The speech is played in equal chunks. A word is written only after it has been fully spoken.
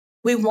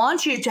We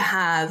want you to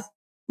have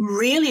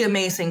really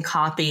amazing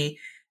copy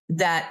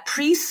that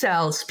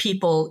pre-sells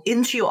people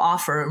into your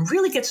offer and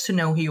really gets to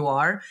know who you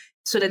are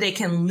so that they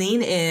can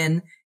lean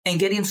in and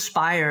get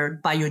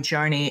inspired by your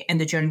journey and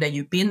the journey that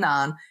you've been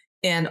on,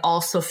 and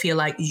also feel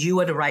like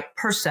you are the right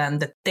person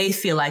that they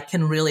feel like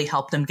can really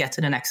help them get to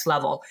the next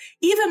level.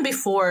 Even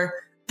before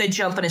they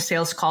jump on a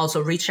sales calls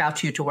or reach out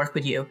to you to work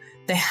with you,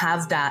 they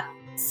have that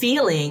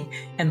feeling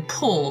and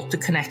pull to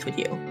connect with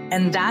you.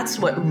 And that's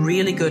what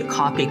really good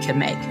copy can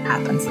make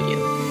happen for you.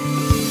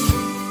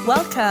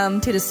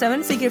 Welcome to the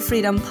Seven Figure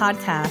Freedom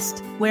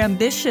Podcast, where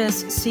ambitious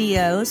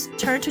CEOs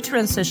turn to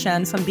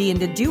transition from being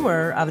the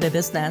doer of the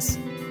business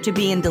to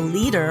being the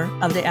leader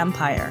of the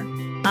empire.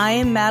 I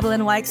am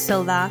Madeline White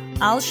Silva.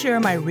 I'll share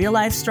my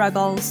real-life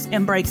struggles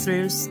and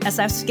breakthroughs as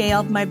I've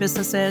scaled my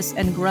businesses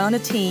and grown a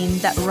team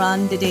that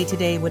run the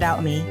day-to-day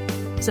without me,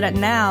 so that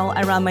now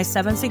I run my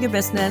seven-figure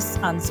business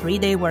on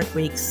 3-day work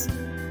weeks.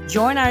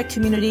 Join our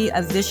community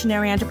of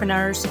visionary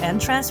entrepreneurs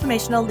and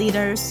transformational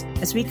leaders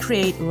as we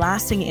create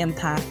lasting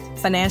impact,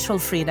 financial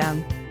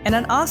freedom, and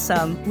an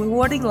awesome,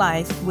 rewarding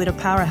life with a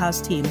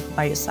powerhouse team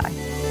by your side.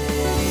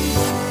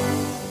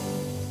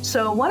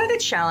 So one of the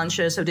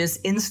challenges of this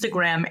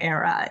Instagram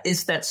era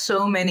is that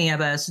so many of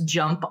us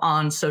jump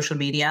on social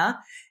media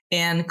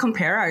and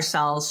compare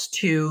ourselves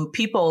to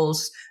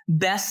people's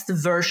best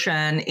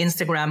version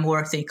Instagram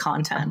worthy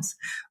content,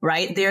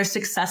 right? Their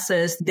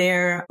successes,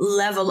 their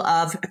level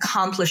of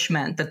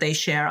accomplishment that they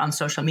share on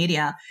social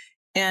media.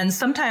 And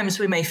sometimes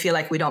we may feel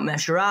like we don't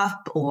measure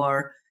up,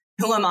 or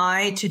who am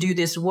I to do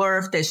this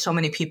work? There's so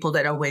many people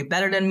that are way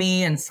better than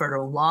me and further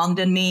along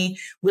than me.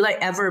 Will I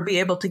ever be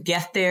able to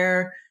get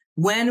there?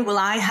 When will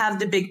I have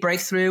the big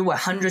breakthrough where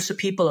hundreds of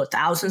people or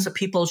thousands of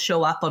people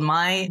show up on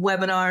my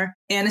webinar?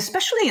 And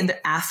especially in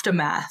the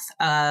aftermath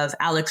of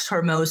Alex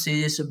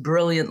Hormozi's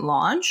brilliant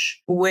launch,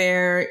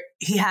 where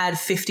he had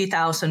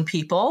 50,000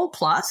 people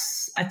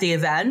plus at the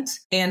event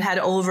and had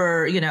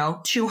over,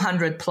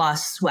 200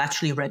 plus who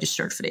actually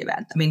registered for the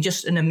event. I mean,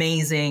 just an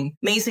amazing,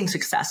 amazing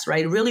success,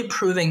 right? Really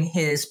proving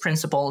his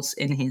principles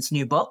in his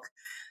new book,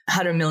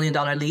 $100 Million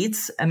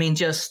Leads. I mean,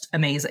 just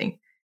amazing.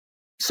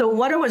 So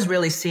what I was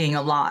really seeing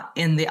a lot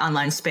in the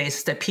online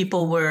space, that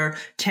people were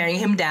tearing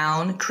him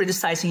down,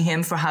 criticizing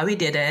him for how he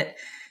did it,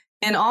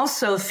 and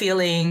also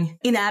feeling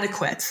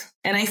inadequate.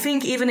 And I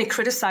think even to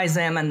criticize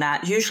them, and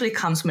that usually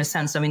comes from a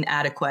sense of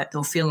inadequate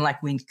or feeling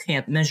like we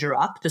can't measure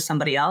up to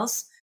somebody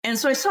else. And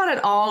so I saw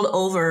it all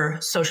over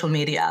social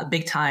media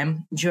big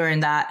time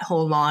during that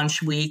whole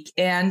launch week.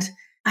 And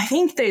I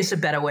think there's a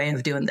better way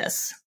of doing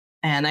this.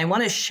 And I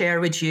want to share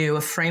with you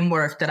a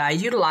framework that I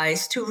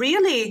utilize to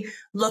really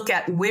look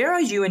at where are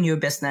you in your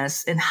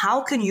business and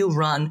how can you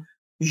run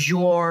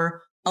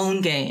your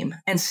own game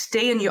and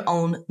stay in your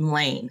own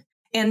lane,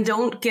 and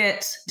don't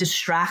get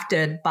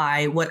distracted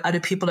by what other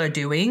people are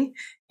doing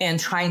and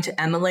trying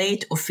to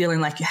emulate or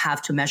feeling like you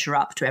have to measure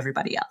up to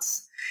everybody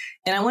else.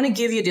 And I want to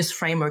give you this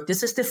framework.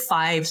 This is the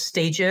 5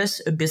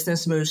 stages a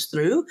business moves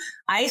through.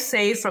 I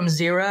say from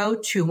 0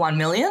 to 1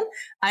 million.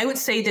 I would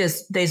say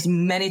there's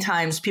many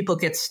times people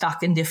get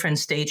stuck in different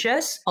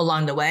stages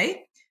along the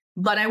way.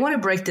 But I want to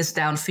break this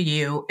down for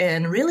you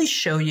and really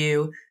show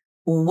you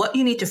what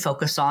you need to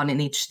focus on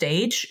in each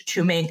stage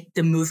to make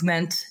the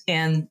movement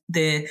and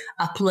the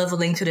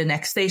up-leveling to the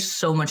next stage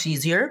so much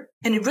easier.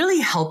 And it really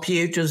help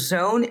you to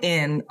zone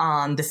in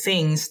on the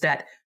things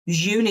that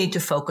you need to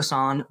focus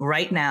on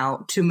right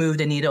now to move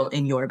the needle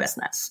in your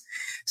business.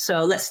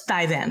 So let's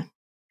dive in.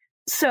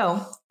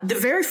 So the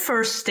very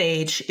first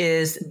stage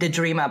is the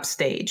dream up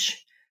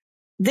stage.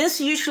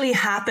 This usually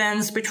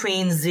happens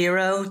between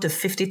 $0 to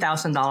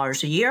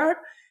 $50,000 a year.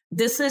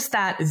 This is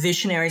that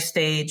visionary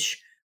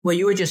stage where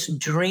you are just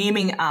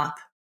dreaming up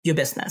your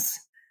business,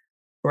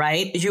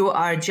 right? You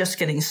are just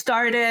getting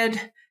started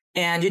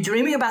and you're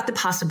dreaming about the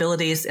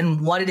possibilities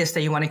and what it is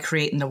that you want to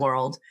create in the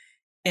world.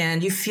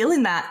 And you're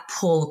feeling that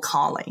pull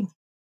calling.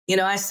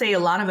 I say a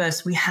lot of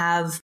us,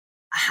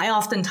 I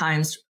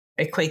oftentimes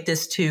equate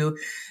this to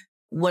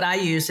what I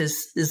use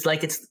is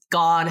like it's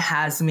God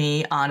has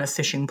me on a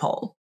fishing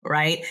pole,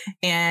 right?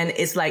 And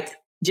it's like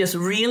just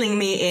reeling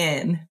me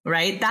in,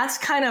 right? That's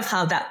kind of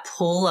how that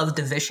pull of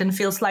the vision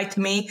feels like to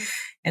me.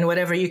 And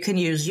whatever you can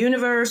use,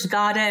 universe,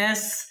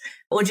 goddess,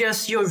 or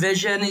just your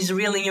vision is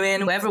reeling you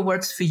in, whoever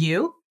works for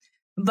you.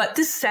 But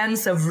this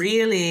sense of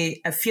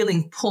really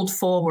feeling pulled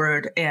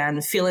forward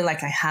and feeling like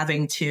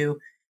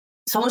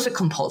it's almost a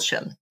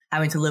compulsion,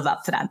 having to live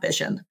up to that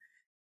vision.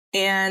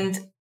 And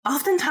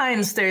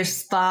oftentimes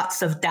there's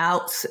thoughts of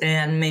doubts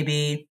and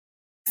maybe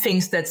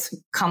things that's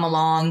come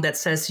along that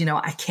says,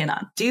 I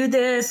cannot do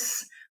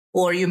this.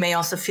 Or you may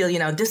also feel,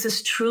 this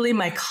is truly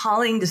my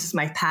calling. This is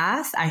my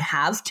path. I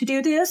have to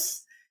do this.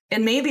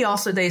 And maybe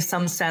also there's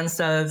some sense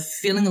of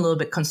feeling a little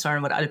bit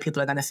concerned what other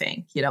people are going to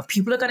think.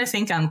 People are going to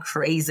think I'm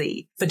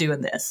crazy for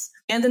doing this.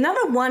 And the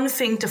number one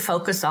thing to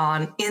focus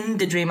on in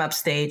the dream up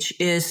stage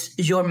is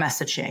your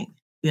messaging.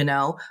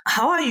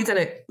 How are you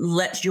going to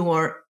let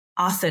your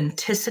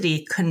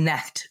authenticity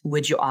connect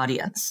with your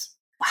audience?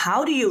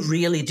 how do you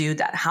really do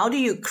that? How do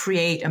you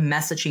create a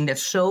messaging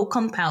that's so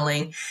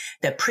compelling,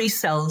 that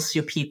pre-sells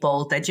your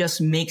people, that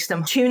just makes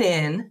them tune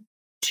in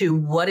to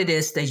what it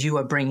is that you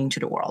are bringing to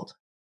the world?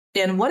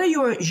 And what are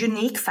your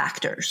unique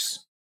factors?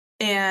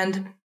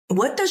 And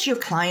what does your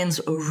clients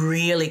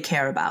really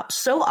care about?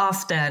 So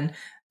often,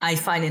 I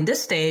find in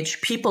this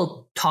stage,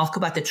 people talk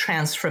about the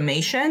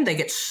transformation. They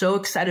get so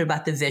excited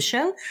about the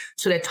vision.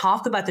 So they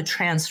talk about the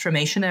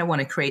transformation that I want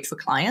to create for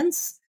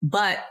clients.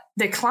 But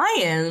the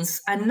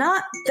clients are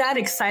not that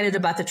excited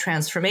about the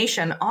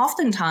transformation.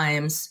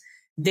 Oftentimes,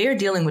 they're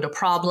dealing with a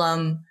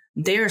problem.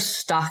 They're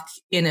stuck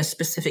in a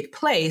specific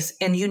place.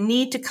 And you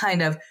need to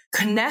kind of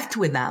connect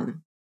with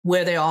them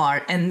where they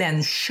are and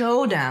then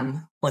show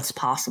them what's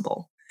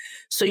possible.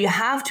 So you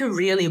have to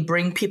really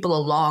bring people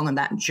along on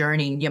that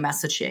journey in your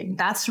messaging.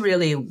 That's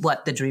really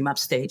what the Dream Up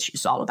stage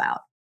is all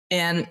about.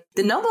 And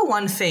the number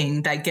one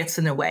thing that gets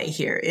in the way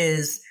here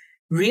is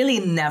really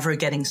never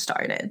getting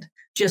started.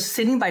 Just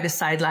sitting by the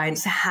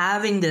sidelines,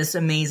 having this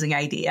amazing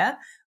idea,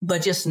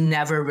 but just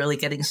never really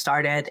getting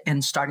started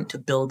and starting to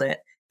build it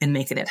and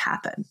making it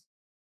happen.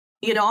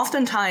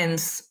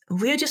 Oftentimes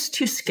we're just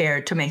too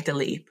scared to make the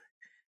leap.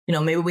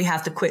 Maybe we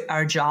have to quit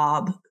our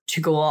job to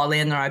go all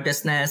in on our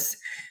business.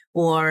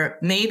 Or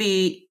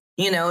maybe,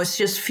 it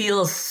just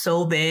feels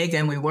so big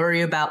and we worry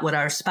about what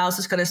our spouse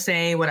is going to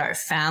say, what our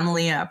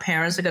family and our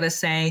parents are going to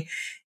say.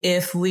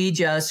 If we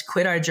just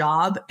quit our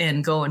job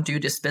and go and do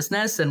this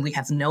business, and we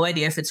have no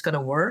idea if it's going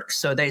to work.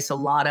 So there's a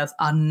lot of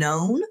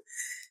unknown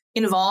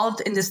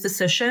involved in this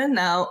decision.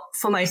 Now,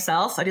 for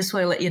myself, I just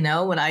want to let you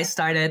know, when I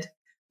started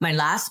my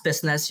last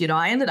business,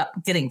 I ended up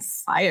getting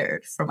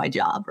fired from my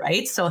job,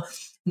 right? So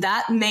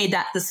that made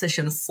that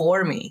decision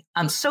for me.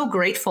 I'm so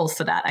grateful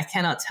for that. I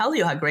cannot tell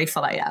you how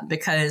grateful I am,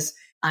 because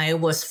I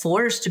was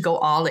forced to go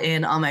all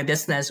in on my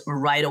business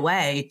right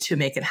away to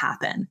make it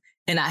happen.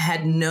 And I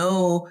had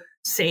no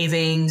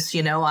savings,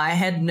 I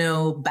had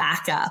no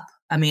backup.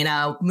 I mean,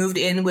 I moved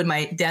in with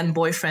my then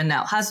boyfriend,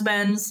 now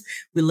husbands.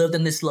 We lived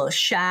in this little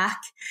shack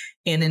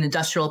in an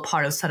industrial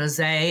part of San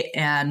Jose,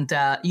 and,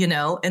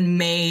 and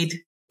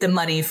made the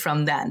money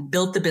from then,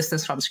 built the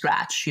business from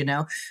scratch,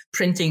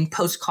 printing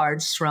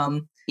postcards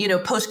from,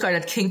 postcard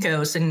at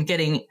Kinko's and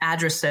getting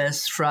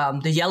addresses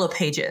from the Yellow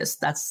Pages.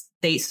 That's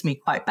dates me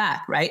quite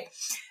back, right?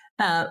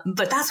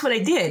 But that's what I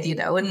did,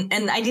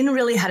 and I didn't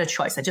really have a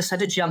choice. I just had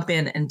to jump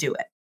in and do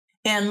it.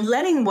 And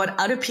letting what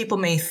other people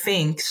may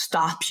think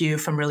stop you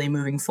from really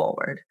moving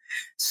forward.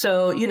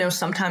 So,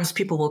 sometimes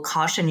people will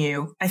caution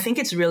you. I think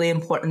it's really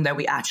important that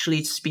we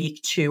actually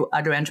speak to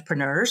other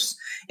entrepreneurs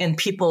and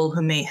people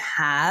who may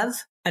have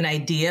an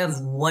idea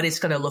of what it's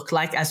going to look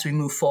like as we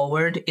move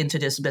forward into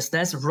this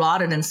business,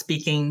 rather than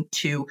speaking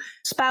to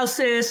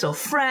spouses or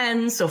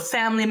friends or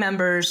family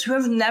members who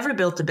have never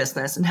built a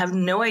business and have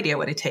no idea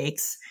what it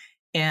takes.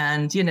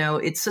 And,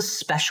 it's a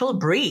special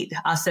breed,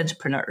 us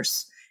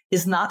entrepreneurs.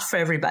 Is not for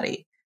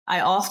everybody.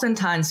 I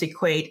oftentimes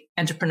equate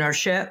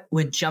entrepreneurship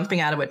with jumping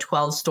out of a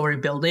 12-story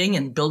building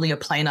and building a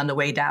plane on the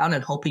way down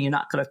and hoping you're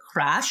not going to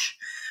crash,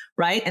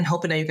 right? And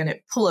hoping that you're going to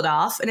pull it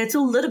off. And it's a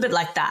little bit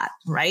like that,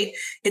 right?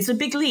 It's a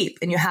big leap,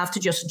 and you have to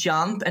just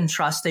jump and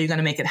trust that you're going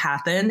to make it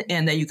happen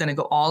and that you're going to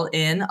go all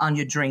in on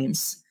your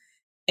dreams.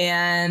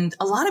 And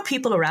a lot of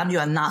people around you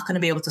are not going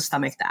to be able to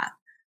stomach that.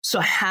 So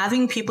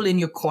having people in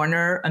your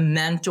corner, a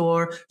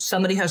mentor,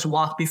 somebody who has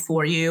walked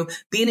before you,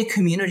 being a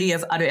community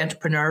of other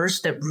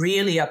entrepreneurs that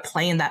really are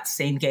playing that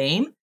same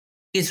game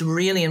is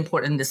really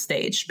important in this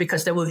stage,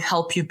 because that will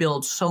help you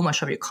build so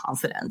much of your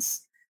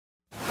confidence.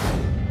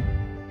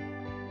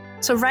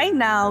 So right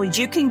now,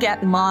 you can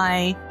get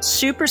my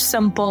super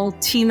simple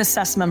team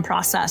assessment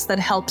process that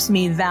helps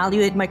me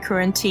evaluate my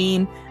current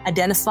team,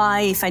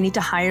 identify if I need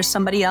to hire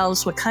somebody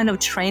else, what kind of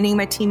training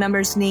my team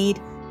members need,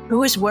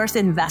 who is worth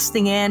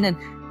investing in, and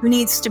who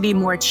needs to be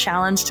more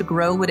challenged to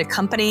grow with a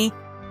company,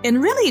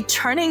 and really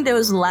turning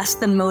those less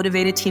than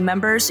motivated team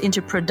members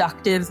into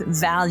productive,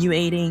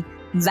 value-adding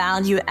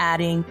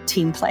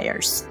team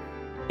players.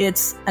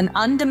 It's an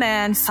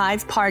on-demand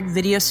 5-part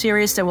video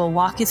series that will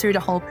walk you through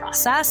the whole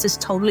process. It's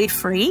totally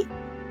free,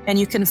 and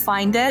you can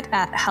find it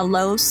at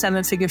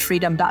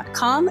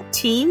hello7figurefreedom.com,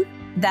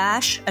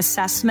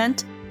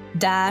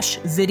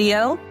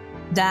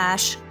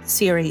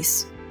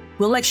 team-assessment-video-series.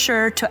 We'll make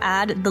sure to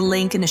add the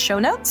link in the show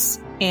notes,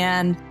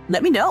 and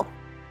let me know.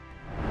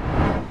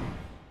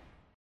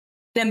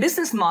 Then your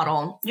business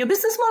model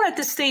at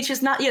this stage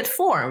is not yet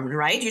formed,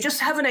 right? You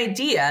just have an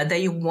idea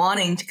that you're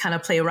wanting to kind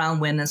of play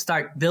around with and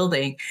start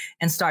building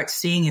and start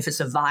seeing if it's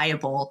a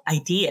viable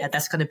idea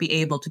that's going to be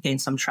able to gain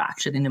some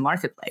traction in the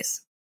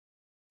marketplace.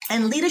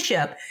 And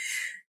leadership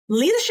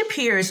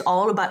here is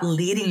all about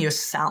leading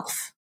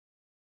yourself,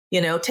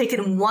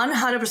 taking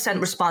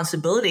 100%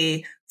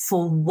 responsibility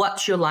for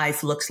what your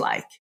life looks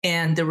like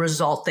and the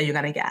result that you're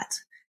going to get.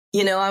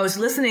 I was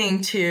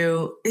listening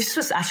to, this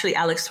was actually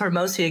Alex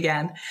Hormozi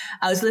again.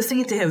 I was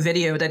listening to a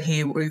video that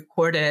he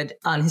recorded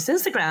on his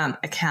Instagram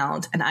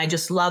account, and I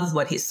just loved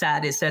what he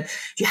said. He said,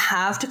 you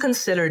have to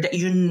consider that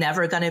you're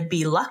never going to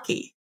be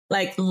lucky.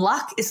 Like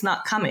luck is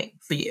not coming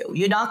for you.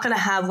 You're not going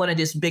to have one of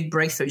these big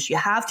breakthroughs. You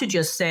have to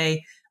just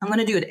say, I'm going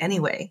to do it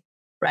anyway.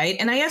 Right.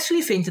 And I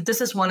actually think that this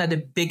is one of the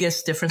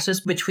biggest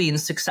differences between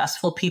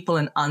successful people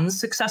and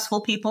unsuccessful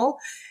people,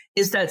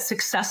 is that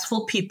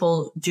successful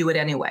people do it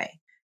anyway.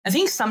 I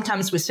think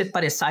sometimes we sit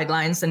by the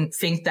sidelines and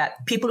think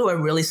that people who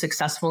are really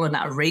successful and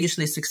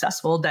outrageously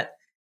successful, that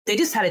they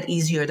just had it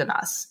easier than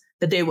us,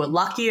 that they were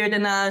luckier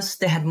than us.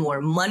 They had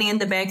more money in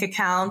the bank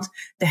account.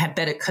 They had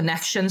better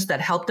connections that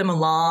helped them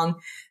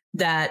along,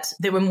 that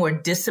they were more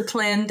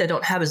disciplined. They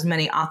don't have as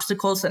many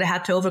obstacles that they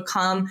had to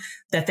overcome,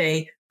 that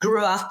they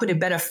grew up with a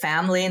better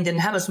family and didn't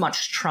have as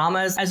much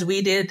traumas as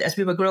we did as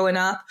we were growing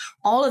up.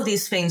 All of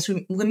these things,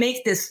 we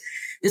make this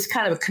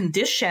kind of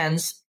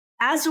conditions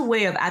as a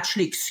way of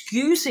actually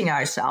excusing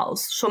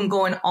ourselves from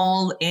going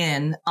all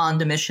in on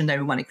the mission that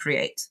we want to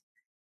create.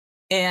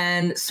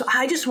 And so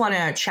I just want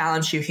to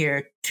challenge you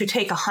here to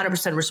take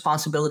 100%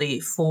 responsibility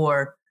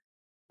for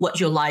what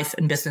your life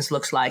and business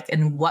looks like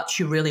and what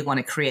you really want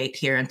to create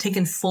here, and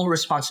taking full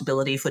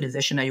responsibility for the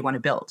vision that you want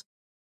to build.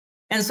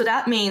 And so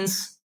that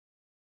means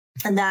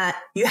that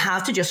you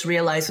have to just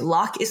realize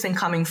luck isn't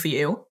coming for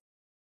you,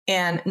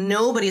 and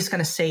nobody's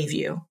going to save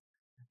you.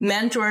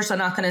 Mentors are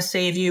not going to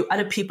save you.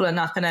 Other people are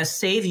not going to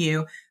save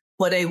you.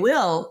 What they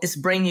will is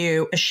bring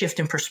you a shift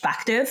in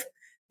perspective.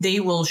 They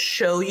will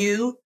show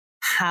you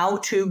how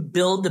to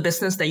build the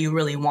business that you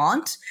really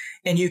want,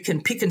 and you can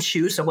pick and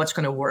choose of what's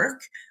going to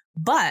work.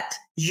 But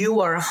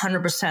you are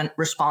 100%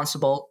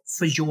 responsible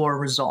for your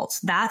results.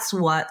 That's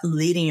what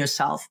leading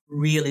yourself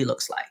really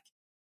looks like.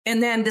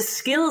 And then the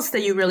skills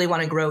that you really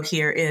want to grow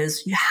here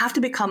is you have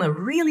to become a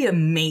really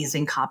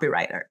amazing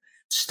copywriter.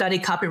 Study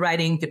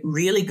copywriting, get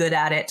really good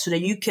at it so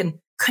that you can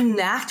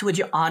connect with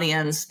your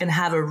audience and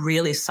have a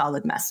really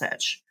solid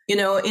message. You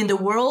know, in the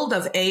world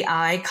of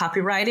AI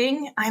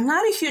copywriting, I'm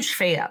not a huge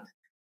fan,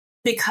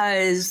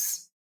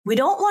 because we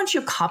don't want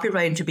your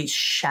copywriting to be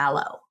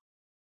shallow.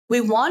 We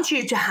want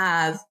you to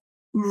have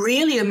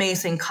really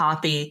amazing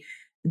copy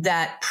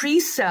that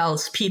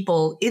pre-sells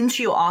people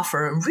into your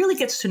offer and really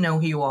gets to know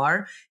who you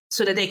are,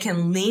 so that they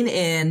can lean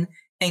in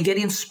and get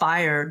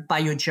inspired by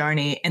your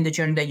journey and the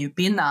journey that you've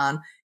been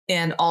on,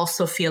 and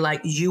also feel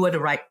like you are the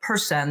right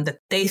person that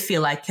they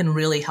feel like can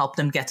really help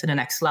them get to the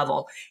next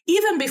level.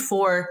 Even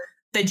before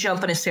they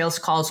jump into sales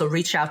calls or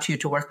reach out to you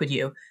to work with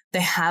you,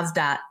 they have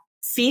that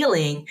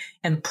feeling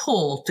and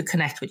pull to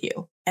connect with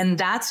you. And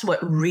that's what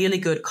really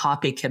good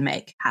copy can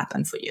make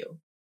happen for you.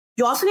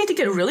 You also need to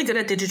get really good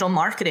at digital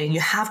marketing. You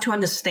have to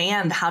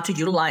understand how to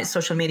utilize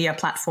social media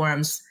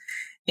platforms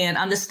and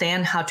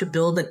understand how to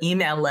build an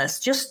email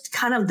list, just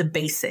kind of the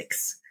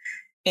basics.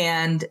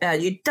 And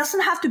it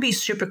doesn't have to be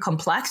super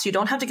complex. You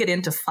don't have to get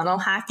into funnel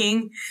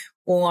hacking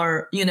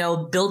or,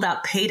 build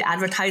out paid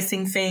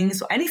advertising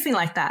things or anything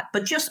like that.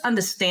 But just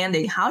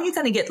understanding how you're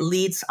going to get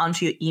leads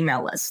onto your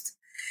email list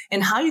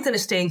and how you're going to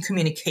stay in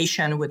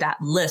communication with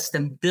that list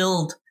and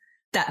build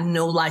that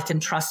know, like,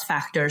 and trust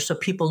factor so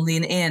people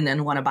lean in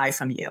and want to buy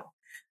from you.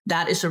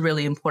 That is a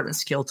really important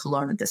skill to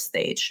learn at this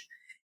stage.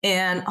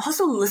 And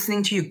also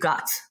listening to your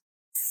gut,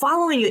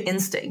 following your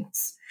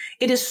instincts.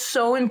 It is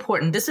so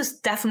important. This is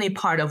definitely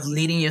part of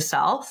leading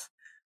yourself,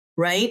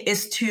 right?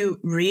 Is to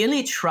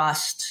really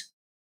trust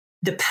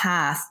the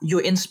path,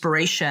 your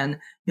inspiration,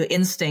 your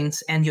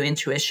instincts, and your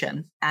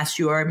intuition as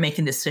you are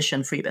making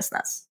decisions for your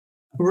business,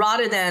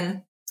 rather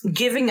than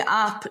giving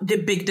up the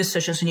big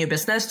decisions in your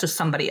business to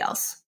somebody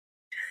else.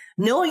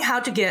 Knowing how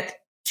to get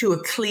to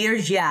a clear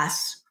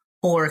yes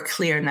or a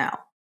clear no.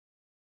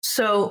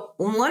 So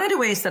one of the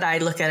ways that I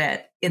look at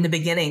it in the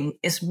beginning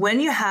is when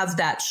you have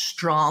that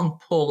strong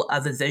pull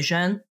of a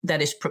vision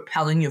that is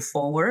propelling you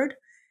forward,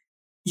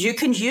 you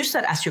can use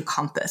that as your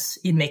compass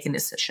in making a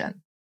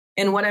decision.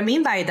 And what I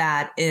mean by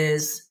that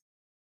is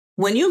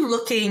when you're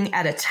looking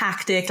at a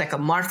tactic, like a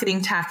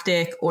marketing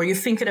tactic, or you're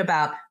thinking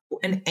about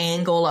an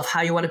angle of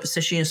how you want to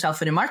position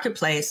yourself in the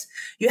marketplace,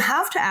 you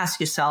have to ask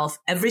yourself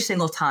every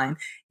single time,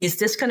 is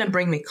this going to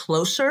bring me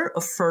closer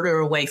or further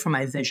away from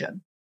my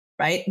vision,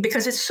 right?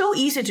 Because it's so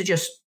easy to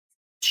just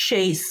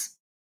chase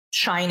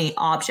shiny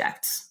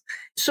objects.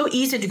 So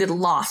easy to get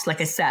lost, like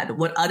I said,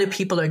 what other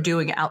people are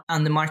doing out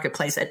on the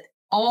marketplace at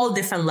all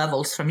different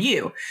levels from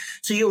you.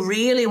 So you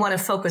really want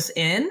to focus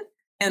in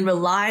and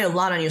rely a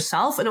lot on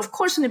yourself. And of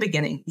course, in the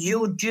beginning,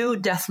 you do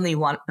definitely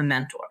want a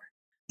mentor.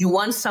 You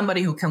want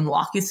somebody who can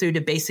walk you through the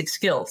basic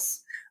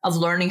skills of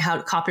learning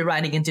how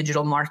copywriting and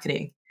digital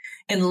marketing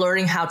and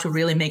learning how to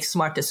really make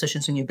smart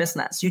decisions in your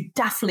business. You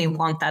definitely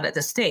want that at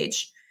this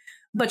stage.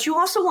 But you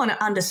also want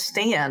to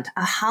understand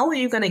how are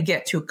you going to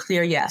get to a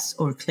clear yes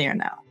or a clear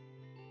no?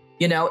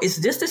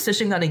 Is this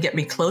decision going to get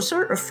me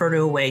closer or further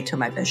away to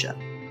my vision?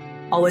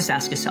 Always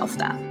ask yourself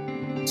that.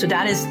 So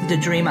that is the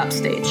dream up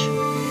stage.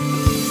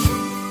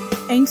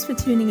 Thanks for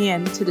tuning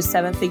in to the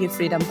 7-Figure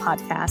Freedom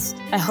Podcast.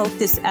 I hope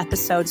this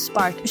episode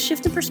sparked a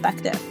shift in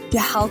perspective to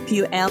help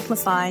you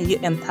amplify your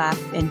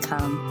impact,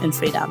 income, and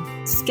freedom.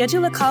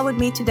 Schedule a call with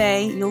me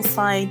today. You'll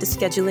find the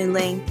scheduling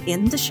link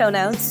in the show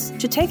notes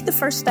to take the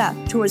first step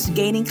towards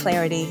gaining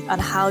clarity on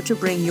how to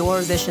bring your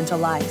vision to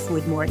life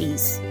with more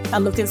ease.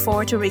 I'm looking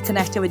forward to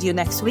reconnecting with you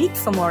next week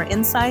for more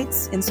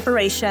insights,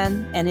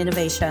 inspiration, and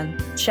innovation.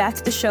 Check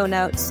the show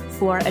notes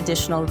for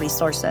additional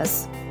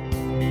resources.